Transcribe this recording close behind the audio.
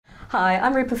Hi,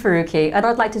 I'm Roopa Farooki, and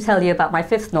I'd like to tell you about my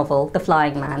fifth novel, The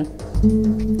Flying Man.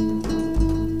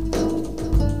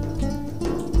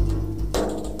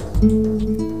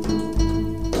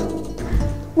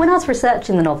 When I was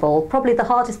researching the novel, probably the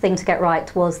hardest thing to get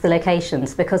right was the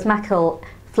locations, because Mackle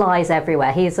flies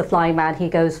everywhere. He is a flying man. He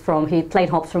plane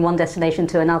hops from one destination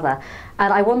to another.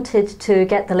 And I wanted to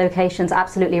get the locations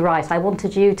absolutely right. I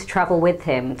wanted you to travel with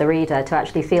him, the reader, to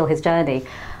actually feel his journey.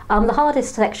 The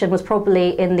hardest section was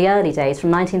probably in the early days, from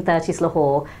 1930s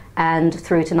Lahore and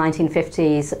through to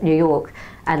 1950s New York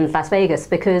and Las Vegas,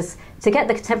 because to get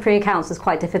the contemporary accounts was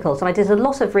quite difficult. And I did a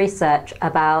lot of research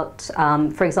about,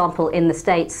 for example, in the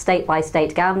States,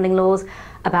 state-by-state gambling laws,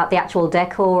 about the actual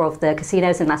decor of the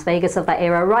casinos in Las Vegas of that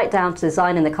era, right down to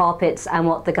design in the carpets and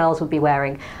what the girls would be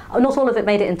wearing. Not all of it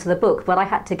made it into the book, but I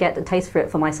had to get a taste for it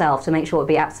for myself to make sure it would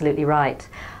be absolutely right.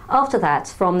 After that,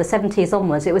 from the 70s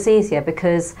onwards, it was easier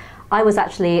because I was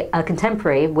actually a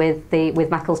contemporary with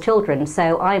Mackle's children,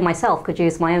 so I myself could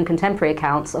use my own contemporary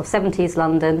accounts of 70s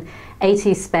London,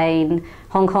 80s Spain,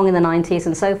 Hong Kong in the 90s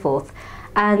and so forth.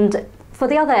 And for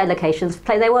the other locations,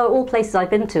 they were all places I'd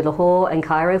been to, Lahore and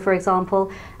Cairo, for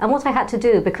example. And what I had to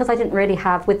do, because I didn't really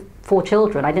have, with 4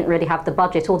 children, I didn't really have the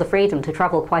budget or the freedom to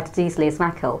travel quite as easily as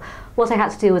Mackle. What I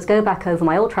had to do was go back over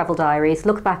my old travel diaries,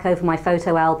 look back over my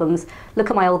photo albums,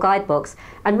 look at my old guidebooks,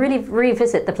 and really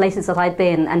revisit the places that I'd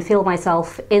been and feel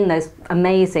myself in those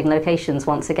amazing locations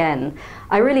once again.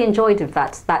 I really enjoyed, in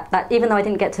fact, that even though I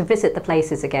didn't get to visit the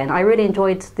places again, I really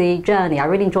enjoyed the journey. I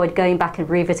really enjoyed going back and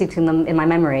revisiting them in my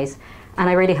memories. And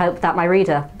I really hope that my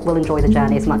reader will enjoy the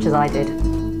journey as much as I did.